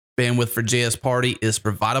Bandwidth for JS Party is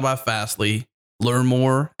provided by Fastly. Learn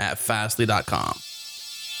more at fastly.com.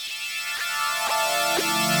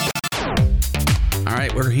 All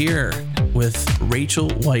right, we're here with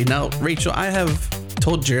Rachel White. Now, Rachel, I have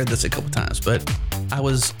told Jared this a couple times, but I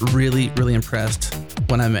was really, really impressed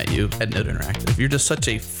when I met you at Node Interactive. You're just such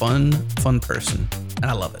a fun person, and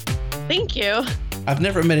I love it. Thank you. I've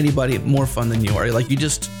never met anybody more fun than you are. Like, you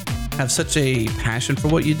just have such a passion for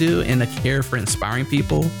what you do and a care for inspiring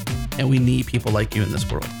people, and we need people like you in this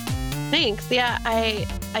world. Thanks. Yeah,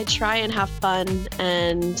 I try and have fun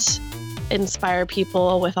and inspire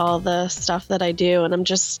people with all the stuff that I do, and I'm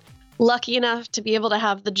just lucky enough to be able to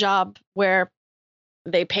have the job where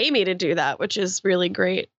they pay me to do that, which is really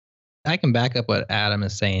great. I can back up what Adam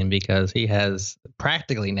is saying because he has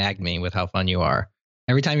practically nagged me with how fun you are.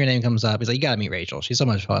 Every time your name comes up, he's like, "You got to meet Rachel. She's so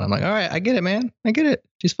much fun." I'm like, "All right, I get it, man. I get it.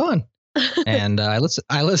 She's fun." And I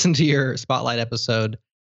listened to your Spotlight episode,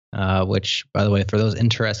 which, by the way, for those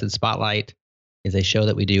interested, Spotlight is a show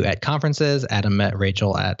that we do at conferences. Adam met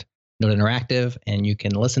Rachel at Node Interactive, and you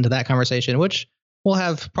can listen to that conversation, which will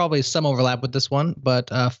have probably some overlap with this one, but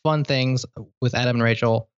fun things with Adam and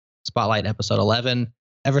Rachel, Spotlight episode 11.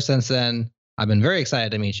 Ever since then, I've been very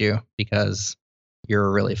excited to meet you because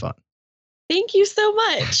you're really fun. Thank you so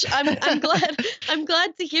much. I'm glad. I'm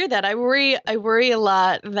glad to hear that. I worry a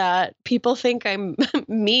lot that people think I'm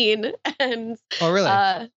mean, and Oh,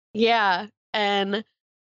 really? yeah, and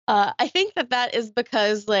I think that is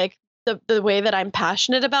because like the way that I'm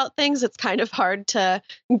passionate about things, it's kind of hard to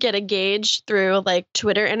get a gauge through like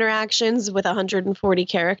Twitter interactions with 140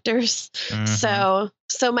 characters. Mm-hmm.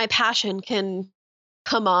 So my passion can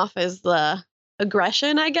come off as the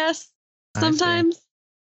aggression, I guess, sometimes.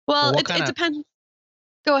 Well, it depends.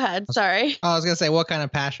 Go ahead. Sorry. I was going to say, what kind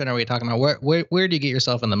of passion are we talking about? Where do you get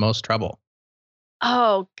yourself in the most trouble?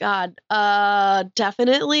 Oh, God.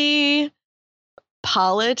 Definitely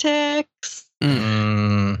politics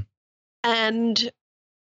and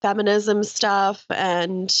feminism stuff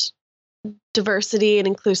and diversity and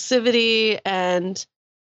inclusivity and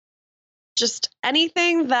just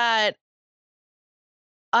anything that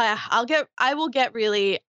I'll get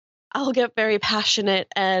very passionate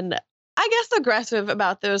and I guess aggressive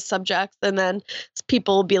about those subjects. And then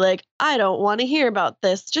people will be like, "I don't want to hear about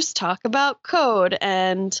this. Just talk about code."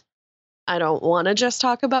 And I don't want to just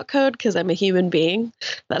talk about code because I'm a human being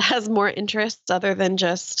that has more interests other than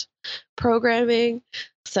just programming.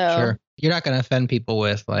 So sure. You're not going to offend people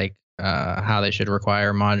with like how they should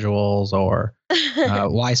require modules or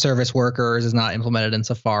why service workers is not implemented in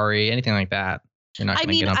Safari, anything like that. You're not going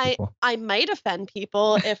to get on people. I might offend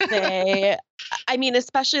people if they,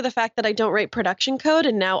 especially the fact that I don't write production code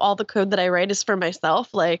and now all the code that I write is for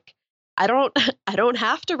myself. Like I don't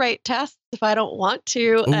have to write tests if I don't want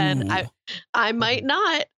to. Ooh. And I might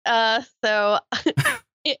not. So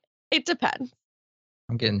it depends.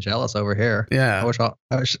 I'm getting jealous over here. Yeah. I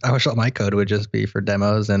wish all my code would just be for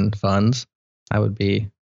demos and funds. I'd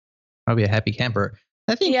be a happy camper.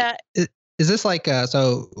 I think. Yeah. Is this like,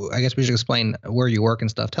 so I guess we should explain where you work and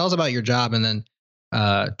stuff. Tell us about your job and then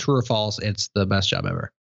true or false, it's the best job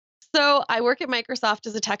ever. So I work at Microsoft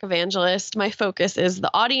as a tech evangelist. My focus is the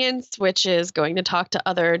audience, which is going to talk to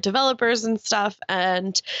other developers and stuff.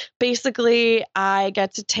 And basically I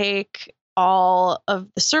get to take all of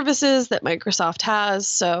the services that Microsoft has.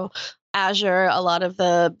 So Azure, a lot of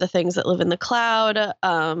the things that live in the cloud,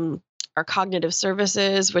 are cognitive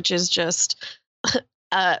services, which is just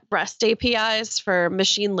REST APIs for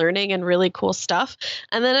machine learning and really cool stuff.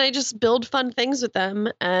 And then I just build fun things with them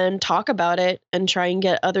and talk about it and try and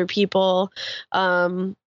get other people,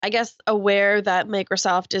 I guess, aware that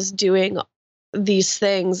Microsoft is doing these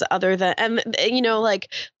things other than, and like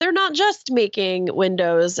they're not just making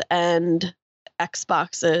Windows and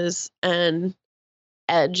Xboxes and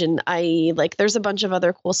Edge and IE, like there's a bunch of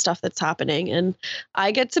other cool stuff that's happening and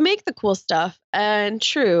I get to make the cool stuff. And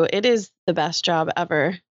true, it is the best job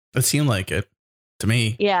ever. It seemed like it to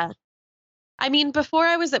me. Yeah. Before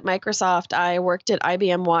I was at Microsoft, I worked at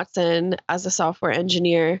IBM Watson as a software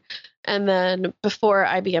engineer. And then before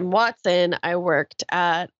IBM Watson, I worked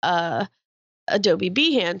at Adobe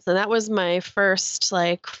Behance. And that was my first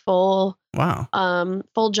like full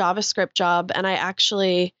JavaScript job. And I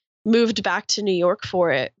actually moved back to New York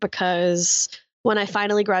for it because when I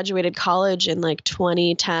finally graduated college in like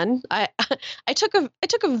 2010, I took a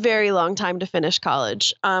very long time to finish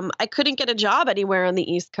college. I couldn't get a job anywhere on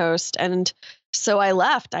the East Coast, and so I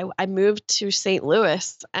left. I moved to St.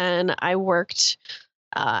 Louis, and I worked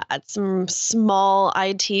at some small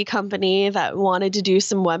IT company that wanted to do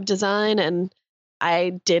some web design, and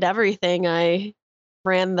I did everything. I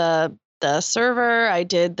ran the the server, I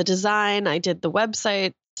did the design, I did the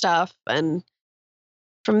website stuff. And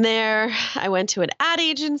from there, I went to an ad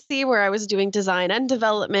agency where I was doing design and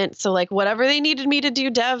development. So like whatever they needed me to do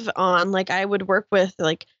dev on, like I would work with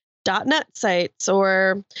like .NET sites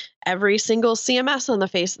or every single CMS on the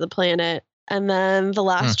face of the planet. And then the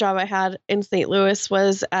last job I had in St. Louis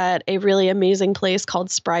was at a really amazing place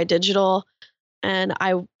called Spry Digital. And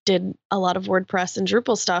I did a lot of WordPress and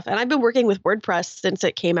Drupal stuff. And I've been working with WordPress since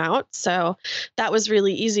it came out. So that was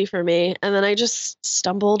really easy for me. And then I just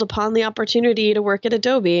stumbled upon the opportunity to work at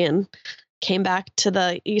Adobe and came back to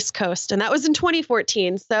the East Coast. And that was in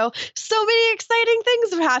 2014. So many exciting things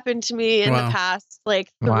have happened to me in the past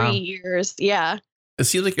like 3 years. Yeah. It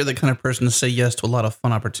seems like you're the kind of person to say yes to a lot of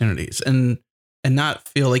fun opportunities and not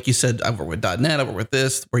feel like you said, I've worked with .NET, I've worked with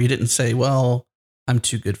this, where you didn't say, well, I'm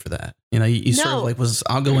too good for that. You know, you sort of like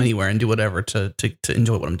I'll go anywhere and do whatever to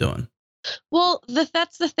enjoy what I'm doing. Well,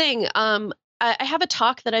 that's the thing. I have a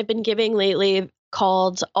talk that I've been giving lately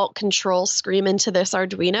called Alt Control Scream into This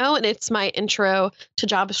Arduino. And it's my intro to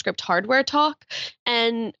JavaScript hardware talk.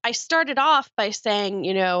 And I started off by saying,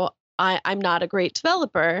 you know, I'm not a great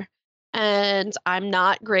developer and I'm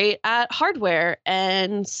not great at hardware.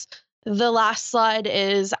 And the last slide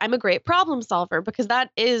is I'm a great problem solver, because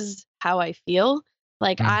that is how I feel.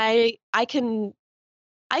 Like I can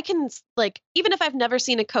like, even if I've never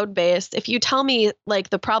seen a code base, if you tell me like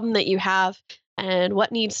the problem that you have and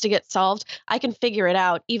what needs to get solved, I can figure it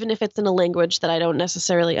out, even if it's in a language that I don't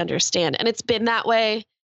necessarily understand. And it's been that way,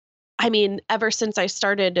 I mean, ever since I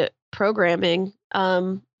started programming,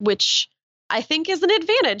 which I think is an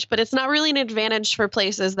advantage, but it's not really an advantage for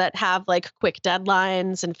places that have like quick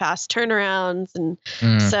deadlines and fast turnarounds. And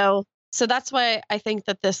so that's why I think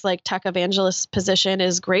that this like tech evangelist position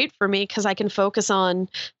is great for me, because I can focus on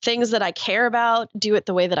things that I care about, do it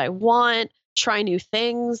the way that I want, try new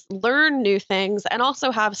things, learn new things, and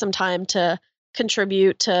also have some time to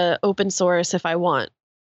contribute to open source if I want.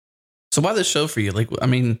 So why this show for you? Like, I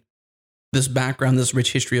mean, this background, this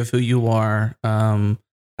rich history of who you are,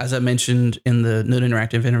 as I mentioned in the Node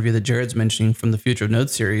Interactive interview that Jared's mentioning from the Future of Node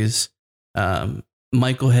series,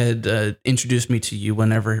 Michael had introduced me to you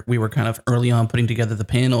whenever we were kind of early on putting together the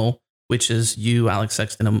panel, which is you, Alex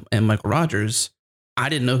Sexton, and Michael Rogers. I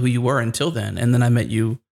didn't know who you were until then. And then I met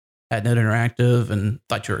you at Node Interactive and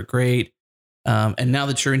thought you were great. And now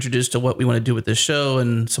that you're introduced to what we want to do with this show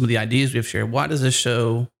and some of the ideas we've shared, why does this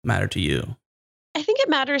show matter to you? I think it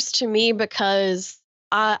matters to me because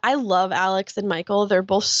I love Alex and Michael. They're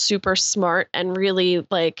both super smart and really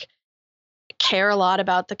like care a lot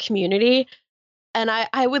about the community. And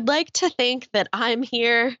I would like to think that I'm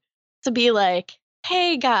here to be like,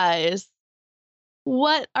 hey guys,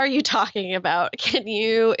 what are you talking about? Can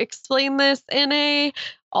you explain this in a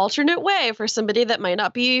alternate way for somebody that might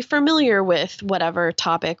not be familiar with whatever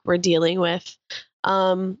topic we're dealing with?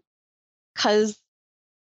 Because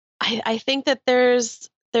I think that there's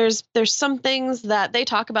some things that they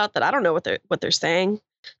talk about that I don't know what they're saying,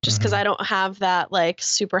 just because I don't have that like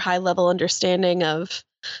super high level understanding of,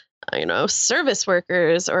 you know, service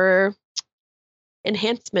workers or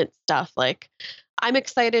enhancement stuff. Like, I'm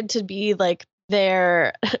excited to be like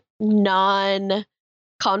their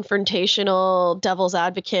non-confrontational devil's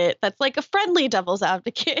advocate. That's like a friendly devil's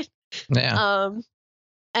advocate. Yeah.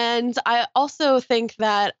 And I also think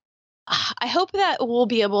that I hope that we'll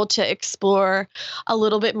be able to explore a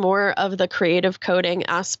little bit more of the creative coding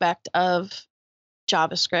aspect of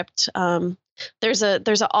JavaScript. There's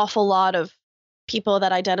an awful lot of people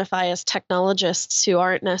that identify as technologists who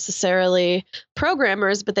aren't necessarily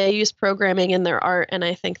programmers, but they use programming in their art. And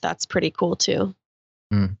I think that's pretty cool too.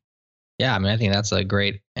 Yeah, I mean, I think that's a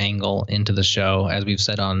great angle into the show. As we've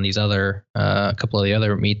said on these other, a couple of the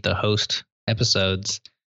other Meet the Host episodes,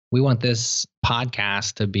 we want this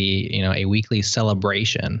podcast to be, you know, a weekly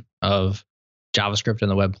celebration of JavaScript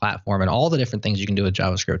and the web platform and all the different things you can do with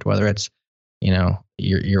JavaScript, whether it's, you know,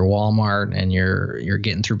 your Walmart and you're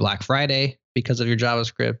getting through Black Friday because of your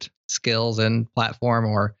JavaScript skills and platform,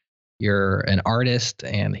 or you're an artist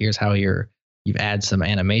and here's how you've add some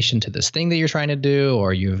animation to this thing that you're trying to do,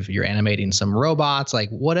 or you're animating some robots, like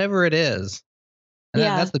whatever it is. And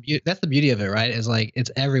that's the beauty of it, right? Is like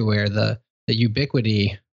it's everywhere. The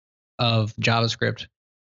ubiquity of JavaScript,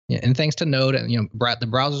 and thanks to Node, and you know, the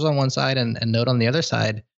browsers on one side and Node on the other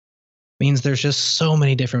side, means there's just so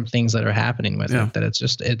many different things that are happening with it that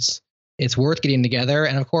it's worth getting together,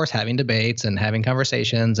 and of course having debates and having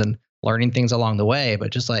conversations and learning ththings along the way,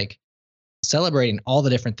 but just like celebrating all the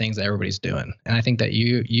different things that everybody's doing. And I think that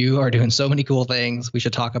you are doing so many cool things. We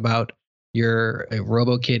should talk about your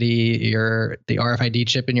RoboKitty, the RFID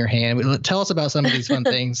chip in your hand. Tell us about some of these fun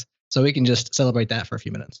things So we can just celebrate that for a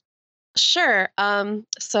few minutes. Sure.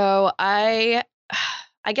 So I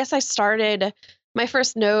guess I started my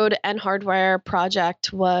first Node and hardware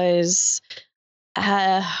project was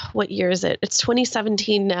what year is it? It's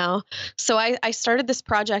 2017 now. So I started this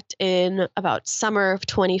project in about summer of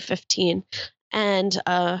 2015, and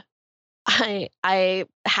I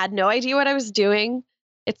had no idea what I was doing.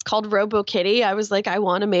 It's called RoboKitty. I was like, I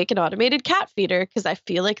want to make an automated cat feeder because I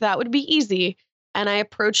feel like that would be easy. And I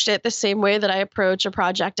approached it the same way that I approach a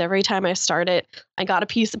project every time I start it. I got a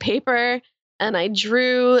piece of paper and I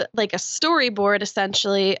drew like a storyboard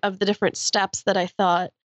essentially of the different steps that I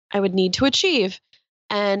thought I would need to achieve.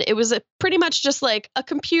 And it was pretty much just like a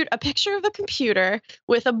picture of a computer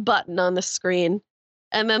with a button on the screen,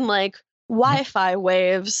 and then like Wi-Fi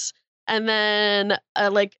waves, and then a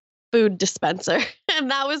like food dispenser.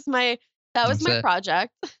 And that was my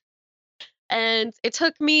project. And it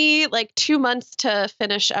took me like 2 months to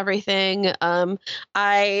finish everything.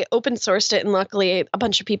 I open sourced it, and luckily a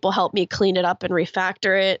bunch of people helped me clean it up and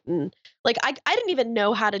refactor it. And like I didn't even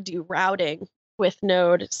know how to do routing with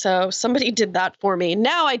Node, so somebody did that for me.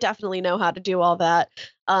 Now I definitely know how to do all that.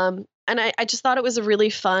 And I just thought it was a really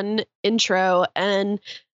fun intro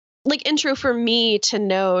for me to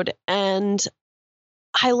Node. And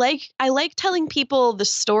I like telling people the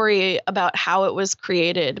story about how it was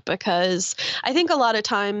created, because I think a lot of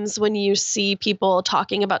times when you see people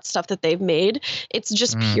talking about stuff that they've made, it's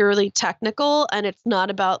just purely technical, and it's not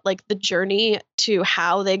about like the journey to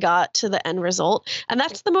how they got to the end result. And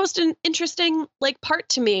that's the most interesting like part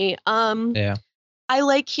to me. Yeah. I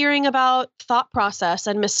like hearing about thought process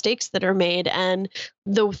and mistakes that are made and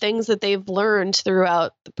the things that they've learned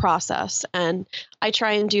throughout the process. And I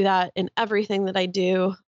try and do that in everything that I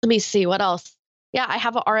do. Let me see what else. Yeah, I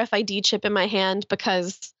have a RFID chip in my hand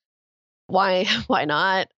because why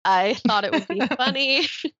not? I thought it would be funny.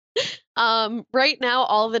 Right now,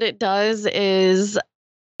 all that it does is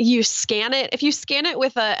you scan it. If you scan it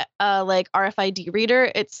with a like RFID reader,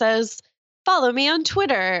 it says, "Follow me on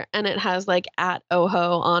Twitter," and it has like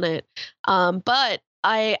 @oho on it. But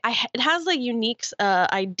it has a unique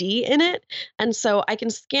ID in it, and so I can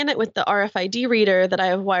scan it with the RFID reader that I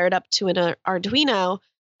have wired up to an Arduino,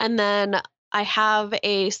 and then I have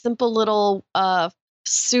a simple little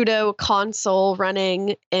pseudo console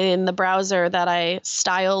running in the browser that I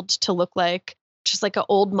styled to look like just like an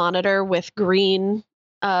old monitor with green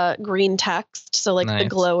text, so like the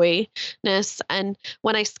glowiness. And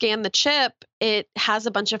when I scan the chip, it has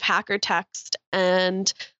a bunch of hacker text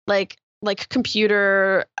and like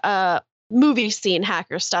computer movie scene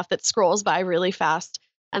hacker stuff that scrolls by really fast.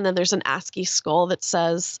 And then there's an ASCII skull that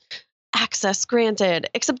says access granted.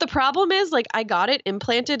 Except the problem is like I got it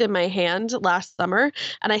implanted in my hand last summer,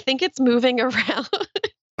 and I think it's moving around.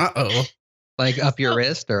 Uh-oh. Like up your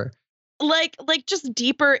wrist or like just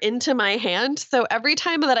deeper into my hand. So every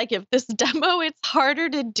time that I give this demo, it's harder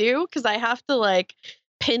to do because I have to like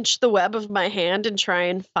pinch the web of my hand and try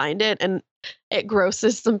and find it, and it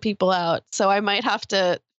grosses some people out. So I might have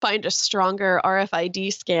to find a stronger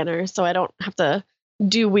RFID scanner so I don't have to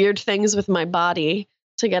do weird things with my body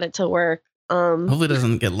to get it to work. Hopefully it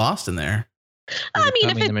doesn't get lost in there. I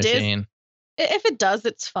mean, if it does,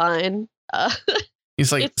 it's fine. You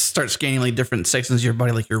just start scanning like different sections of your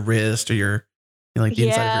body, like your wrist or your like the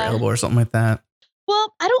inside of your elbow or something like that.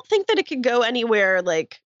 Well, I don't think that it could go anywhere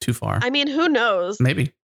like too far. I mean, who knows?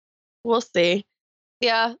 Maybe. We'll see.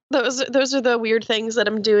 Yeah, those are the weird things that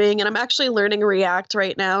I'm doing, and I'm actually learning React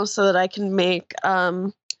right now so that I can make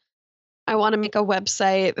I want to make a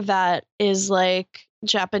website that is like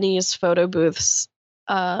Japanese photo booths.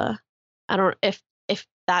 I don't if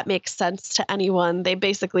that makes sense to anyone. They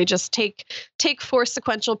basically just take 4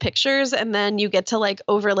 sequential pictures, and then you get to like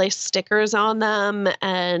overlay stickers on them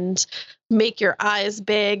and make your eyes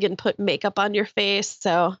big and put makeup on your face.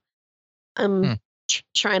 So I'm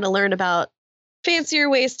trying to learn about fancier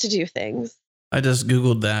ways to do things. I just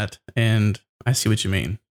Googled that and I see what you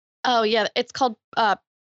mean. Oh yeah, it's called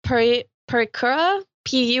Purikura, Purikura.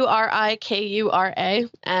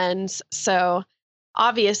 And so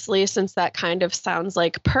obviously, since that kind of sounds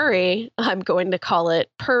like purry, I'm going to call it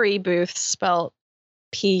Purry Booth, spelled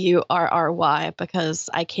Purry, because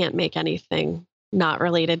I can't make anything not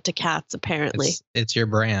related to cats, apparently. It's your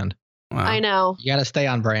brand. Wow. I know. You got to stay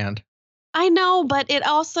on brand. I know, but it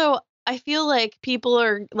also, I feel like people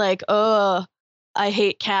are like, oh, I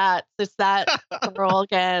hate cats. It's that girl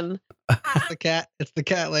again. It's the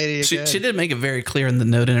cat lady again. She did make it very clear in the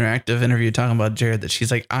Node Interactive interview talking about Jared that she's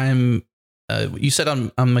like, you said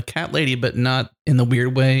I'm a cat lady, but not in the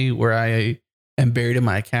weird way where I am buried in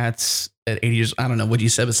my cats at 80 years. I don't know what you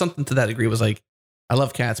said, but something to that degree was like, I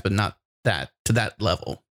love cats, but not that to that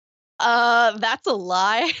level. That's a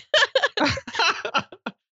lie.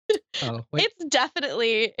 Oh, wait. It's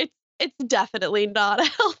definitely not a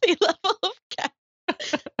healthy level of cat.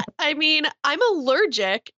 I mean, I'm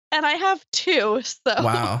allergic and I have 2, so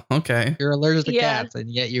Wow. Okay. You're allergic to Yeah. cats, and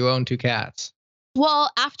yet you own 2 cats.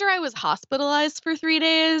 Well, after I was hospitalized for 3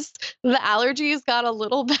 days, the allergies got a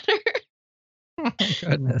little better. Oh my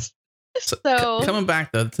goodness. So So coming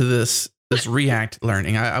back though to this React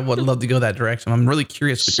learning, I would love to go that direction. I'm really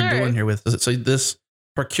curious what you're Sure. doing here with this. So this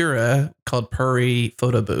Procura called Purry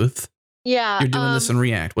Photo Booth. yeah, You're doing this in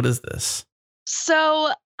React. What is this?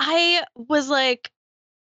 so I was like,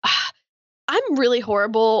 I'm really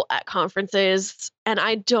horrible at conferences and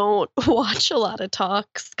I don't watch a lot of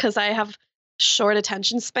talks because I have short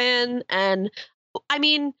attention span. And I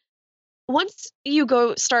mean, once you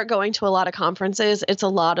start going to a lot of conferences, it's a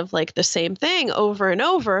lot of like the same thing over and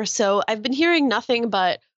over. So I've been hearing nothing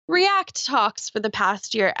but React talks for the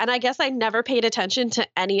past year. And I guess I never paid attention to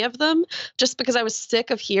any of them just because I was sick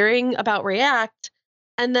of hearing about React.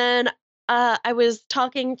 And then I was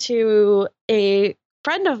talking to a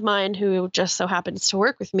friend of mine who just so happens to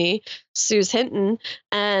work with me, Suze Hinton,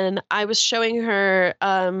 and I was showing her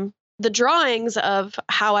the drawings of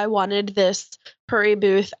how I wanted this Purry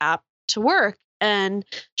Booth app to work. And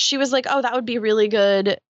she was like, oh, that would be really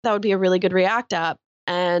good. That would be a really good React app.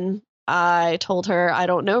 And I told her, I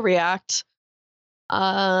don't know React.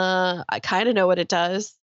 I kind of know what it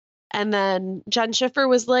does. And then Jen Schiffer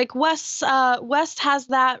was like, Wes has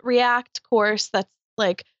that React course that's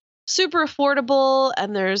like super affordable.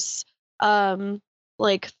 And there's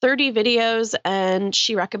like 30 videos. And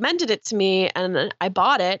she recommended it to me and I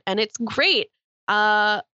bought it and it's great.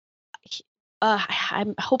 I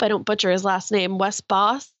hope I don't butcher his last name. Wes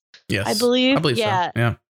Boss, Yes, I believe. Yeah.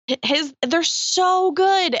 So. Yeah. They're so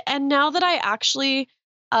good. And now that I actually,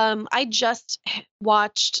 I just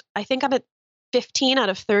watched, I think I'm at 15 out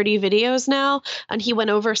of 30 videos now. And he went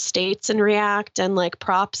over states and React and like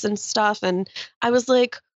props and stuff. And I was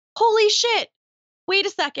like, holy shit, wait a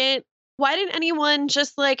second. Why didn't anyone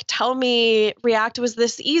just like tell me React was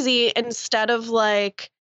this easy instead of like,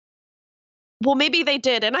 well, maybe they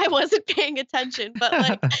did and I wasn't paying attention, but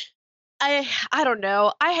like, I don't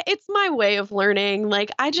know. It's my way of learning.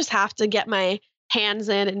 Like I just have to get my hands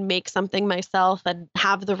in and make something myself and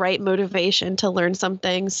have the right motivation to learn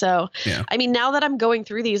something. So, Yeah. I mean, now that I'm going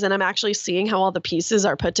through these and I'm actually seeing how all the pieces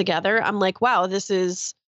are put together, I'm like, wow, this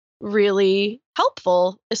is really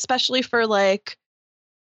helpful, especially for like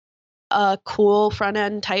cool front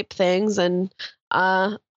end type things. And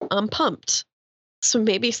I'm pumped. So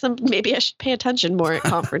maybe I should pay attention more at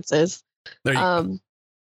conferences. There you go.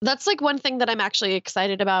 That's like one thing that I'm actually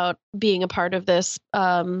excited about being a part of this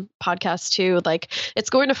podcast too. Like it's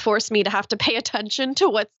going to force me to have to pay attention to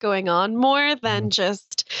what's going on more than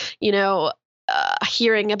just,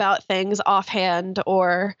 hearing about things offhand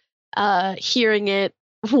or hearing it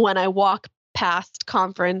when I walk past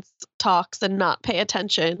conference talks and not pay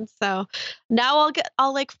attention. So now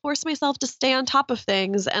I'll like force myself to stay on top of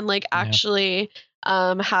things and like actually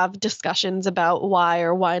have discussions about why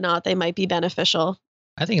or why not they might be beneficial.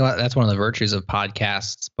 I think that's one of the virtues of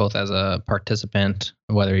podcasts, both as a participant,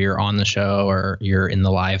 whether you're on the show or you're in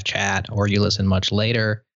the live chat or you listen much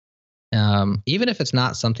later, even if it's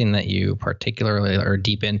not something that you particularly are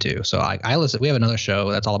deep into. So I listen. We have another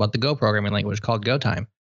show that's all about the Go programming language called Go Time.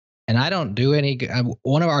 And I don't do any.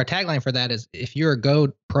 One of our tagline for that is if you're a Go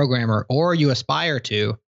programmer or you aspire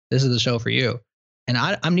to, this is the show for you. And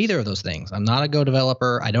I'm neither of those things. I'm not a Go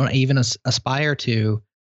developer. I don't even aspire to.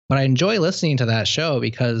 But I enjoy listening to that show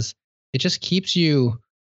because it just keeps you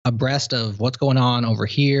abreast of what's going on over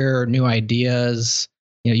here, new ideas.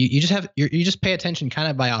 You just pay attention kind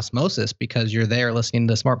of by osmosis because you're there listening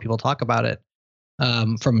to smart people talk about it.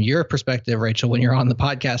 From your perspective, Rachel, when you're on the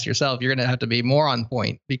podcast yourself, you're going to have to be more on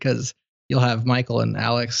point because you'll have Michael and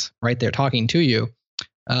Alex right there talking to you.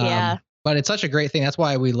 But it's such a great thing. That's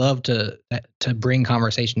why we love to bring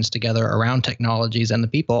conversations together around technologies and the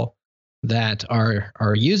people that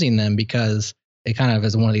are using them, because it kind of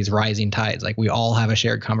is one of these rising tides. Like we all have a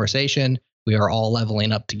shared conversation. We are all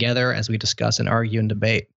leveling up together as we discuss and argue and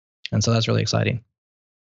debate. And so that's really exciting.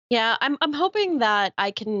 Yeah, I'm hoping that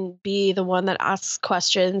I can be the one that asks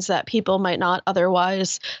questions that people might not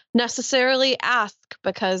otherwise necessarily ask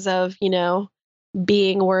because of,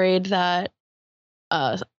 being worried that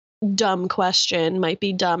dumb question might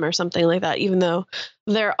be dumb or something like that, even though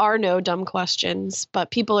there are no dumb questions,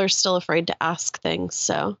 but people are still afraid to ask things.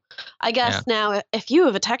 So I guess now if you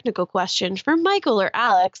have a technical question for Michael or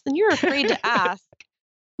Alex, then you're afraid to ask.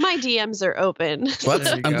 My DMs are open. Well,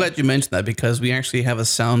 There you I'm go. glad you mentioned that because we actually have a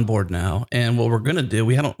soundboard now, and what we're gonna do,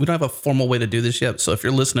 we don't have a formal way to do this yet. So if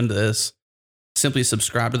you're listening to this, simply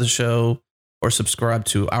subscribe to the show or subscribe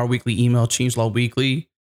to our weekly email, Changelog Weekly.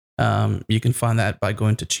 You can find that by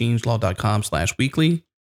going to changelog.com/weekly.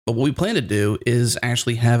 But what we plan to do is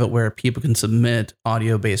actually have it where people can submit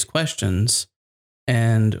audio-based questions,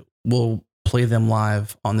 and we'll play them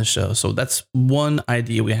live on the show. So that's one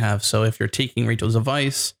idea we have. So if you're taking Rachel's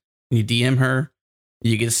advice and you DM her,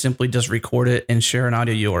 you can simply just record it and share an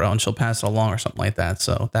audio URL, and she'll pass it along or something like that.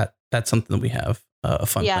 So that's something that we have a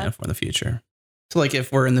fun plan for in the future. So like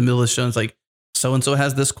if we're in the middle of the show, it's like so-and-so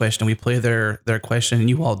has this question, we play their question, and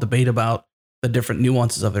you all debate about the different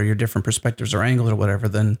nuances of it, or your different perspectives or angles or whatever,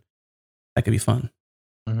 then that could be fun.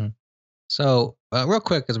 Mm-hmm. So real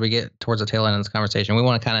quick, as we get towards the tail end of this conversation, we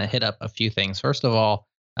want to kind of hit up a few things. First of all,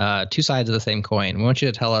 two sides of the same coin. We want you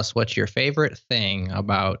to tell us what's your favorite thing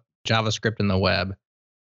about JavaScript and the web.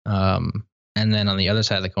 And then on the other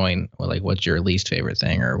side of the coin, like what's your least favorite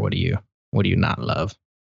thing, or what do you not love?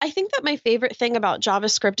 I think that my favorite thing about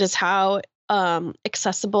JavaScript is how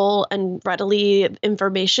accessible and readily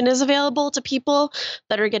information is available to people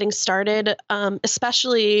that are getting started,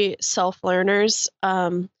 especially self-learners.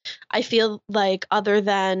 I feel like other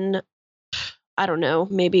than, I don't know,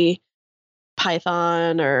 maybe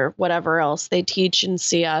Python or whatever else they teach in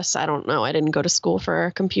CS, I don't know. I didn't go to school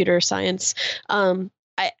for computer science.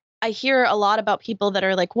 I hear a lot about people that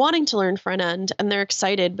are like wanting to learn front end, and they're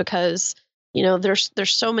excited because, you know, there's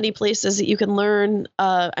so many places that you can learn.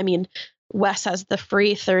 I mean, Wes has the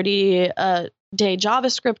free 30-day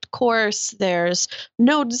JavaScript course. There's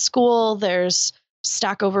Node School. There's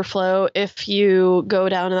Stack Overflow if you go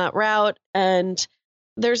down that route. And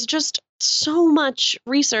there's just so much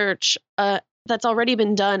research that's already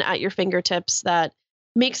been done at your fingertips that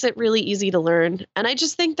makes it really easy to learn. And I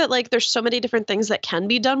just think that like there's so many different things that can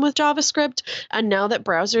be done with JavaScript. And now that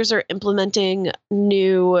browsers are implementing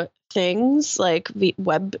new things like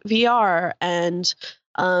web VR and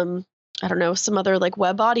I don't know, some other like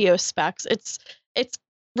web audio specs. It's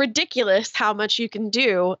ridiculous how much you can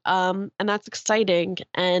do, and that's exciting.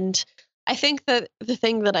 And I think that the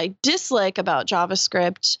thing that I dislike about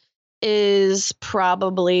JavaScript is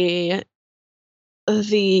probably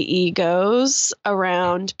the egos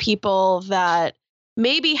around people that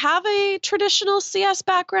maybe have a traditional CS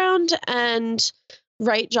background and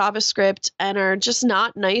write JavaScript and are just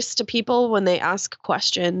not nice to people when they ask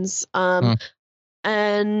questions.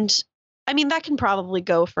 And I mean, that can probably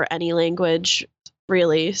go for any language,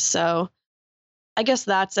 really. So I guess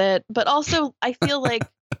that's it. But also, I feel like,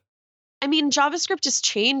 I mean, JavaScript has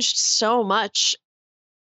changed so much,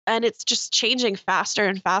 and it's just changing faster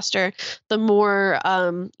and faster. The more,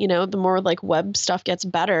 the more like web stuff gets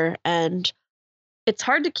better, and it's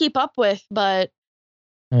hard to keep up with. But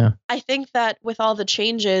yeah, I think that with all the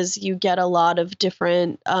changes, you get a lot of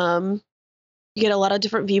different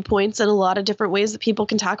viewpoints and a lot of different ways that people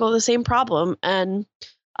can tackle the same problem. And,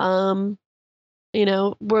 when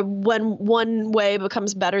one way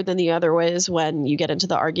becomes better than the other way is when you get into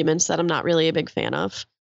the arguments that I'm not really a big fan of.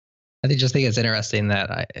 I think it's interesting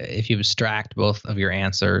that if you abstract both of your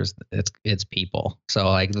answers, it's people. So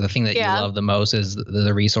like the thing that you love the most is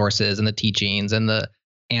the resources and the teachings and the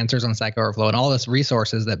answers on Stack Overflow and all this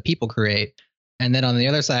resources that people create. And then on the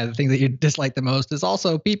other side, the thing that you dislike the most is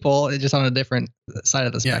also people. It's just on a different side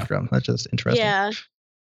of the spectrum. That's just interesting. Yeah.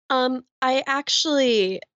 I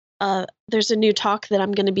actually, there's a new talk that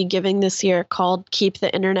I'm going to be giving this year called Keep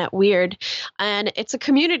the Internet Weird. And it's a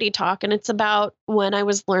community talk, and it's about when I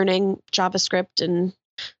was learning JavaScript and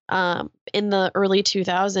in the early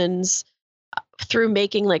 2000s through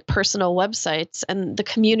making like personal websites, and the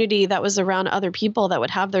community that was around other people that would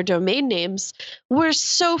have their domain names were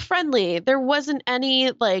so friendly. There wasn't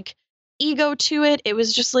any like ego to it. It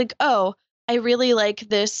was just like, oh, I really like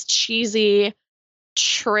this cheesy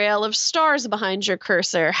trail of stars behind your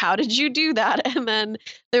cursor. How did you do that? And then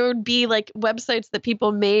there would be like websites that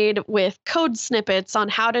people made with code snippets on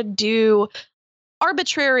how to do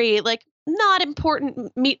arbitrary, like not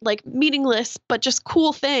important, meaningless, but just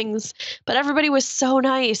cool things. But everybody was so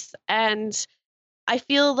nice. And I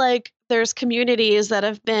feel like there's communities that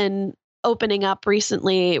have been opening up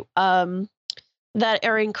recently that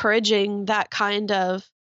are encouraging that kind of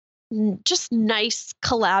just nice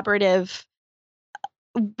collaborative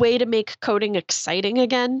way to make coding exciting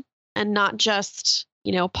again, and not just,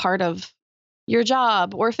 part of your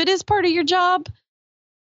job, or if it is part of your job,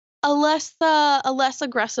 a less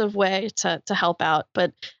aggressive way to help out.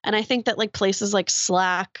 And I think that like places like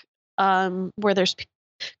Slack, where there's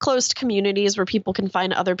closed communities where people can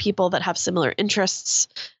find other people that have similar interests,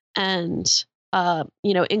 and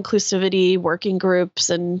inclusivity working groups,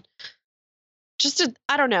 and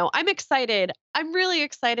I don't know. I'm excited. I'm really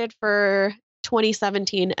excited for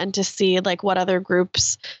 2017 and to see like what other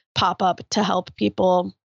groups pop up to help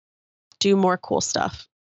people do more cool stuff.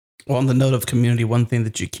 Well, on the note of community, one thing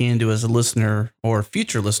that you can do as a listener or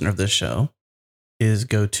future listener of this show is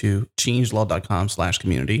go to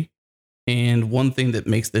changelog.com/community. And one thing that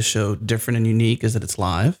makes this show different and unique is that it's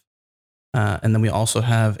live. And then we also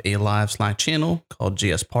have a live Slack channel called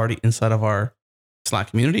JS Party inside of our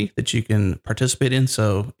Slack community that you can participate in.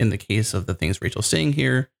 So in the case of the things Rachel's saying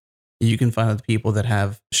here, you can find other people that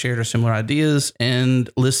have shared or similar ideas and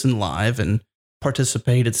listen live and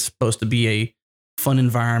participate. It's supposed to be a fun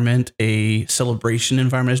environment, a celebration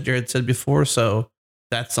environment, as Jared said before. So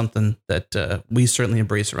that's something that we certainly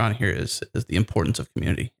embrace around here is the importance of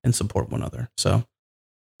community and support one another. So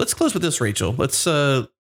let's close with this, Rachel. Let's. I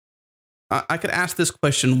could ask this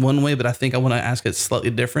question one way, but I think I want to ask it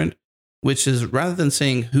slightly different, which is rather than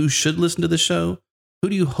saying who should listen to the show, who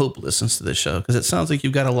do you hope listens to the show? Because it sounds like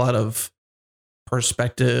you've got a lot of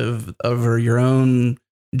perspective over your own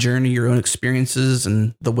journey, your own experiences,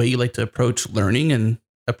 and the way you like to approach learning and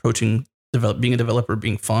approaching being a developer,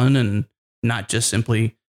 being fun and not just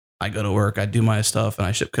simply I go to work, I do my stuff, and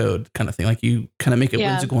I ship code kind of thing. Like you kind of make it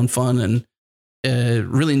whimsical and fun and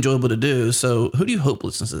really enjoyable to do. So who do you hope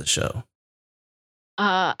listens to the show?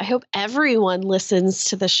 I hope everyone listens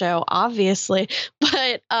to the show, obviously.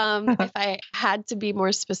 But if I had to be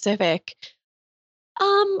more specific,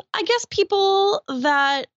 I guess people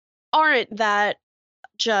that aren't that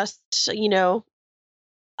just,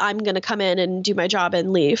 I'm going to come in and do my job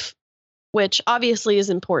and leave, which obviously is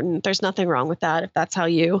important. There's nothing wrong with that if that's how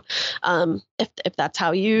you, if that's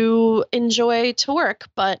how you enjoy to work.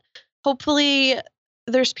 But hopefully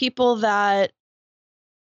there's people that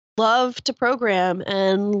love to program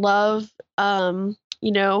and love,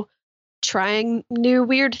 trying new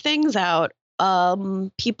weird things out.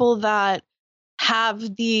 People that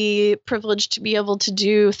have the privilege to be able to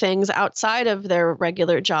do things outside of their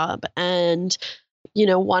regular job and,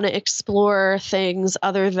 want to explore things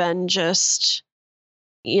other than just,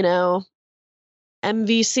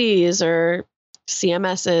 MVCs or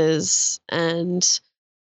CMSs, and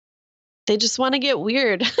they just want to get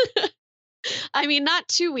weird. I mean, not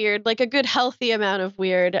too weird, like a good healthy amount of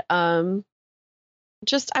weird. I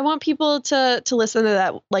want people to listen to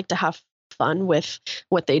that, like to have fun with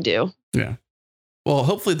what they do. Yeah. Well,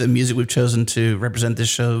 hopefully the music we've chosen to represent this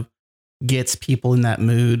show gets people in that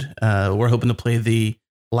mood. We're hoping to play the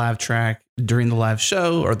live track during the live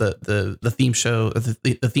show, or the theme show, or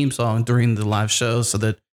the theme song during the live show, so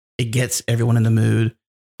that it gets everyone in the mood.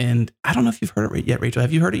 And I don't know if you've heard it yet, Rachel.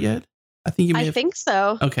 Have you heard it yet? I think you may have. Think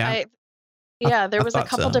so. Okay. There was a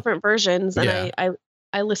couple different versions, and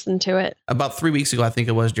I listened to it. About 3 weeks ago, I think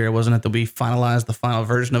it was, Jared, wasn't it, that we finalized the final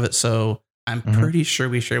version of it? So I'm pretty sure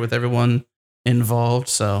we shared with everyone involved.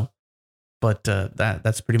 So, but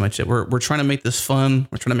that's pretty much it. We're trying to make this fun.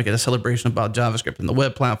 We're trying to make it a celebration about JavaScript and the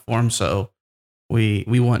web platform. So we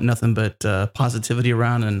want nothing but positivity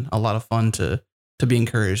around and a lot of fun to be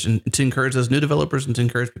encouraged, and to encourage those new developers and to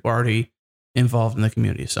encourage people already involved in the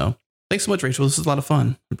community. So thanks so much, Rachel. This is a lot of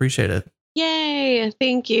fun. Appreciate it. Yay.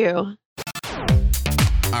 Thank you.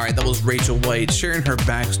 All right, that was Rachel White sharing her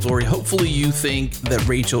backstory. Hopefully you think that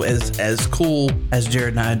Rachel is as cool as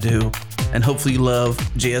Jared and I do. And hopefully you love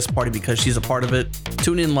JS Party because she's a part of it.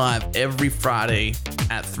 Tune in live every Friday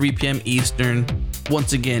at 3 p.m. Eastern.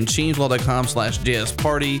 Once again, changelog.com/JS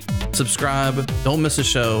Party. Subscribe. Don't miss a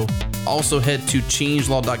show. Also head to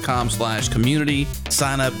changelog.com/community.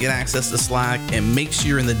 Sign up, get access to Slack, and make sure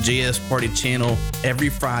you're in the JS Party channel every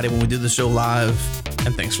Friday when we do the show live.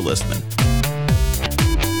 And thanks for listening.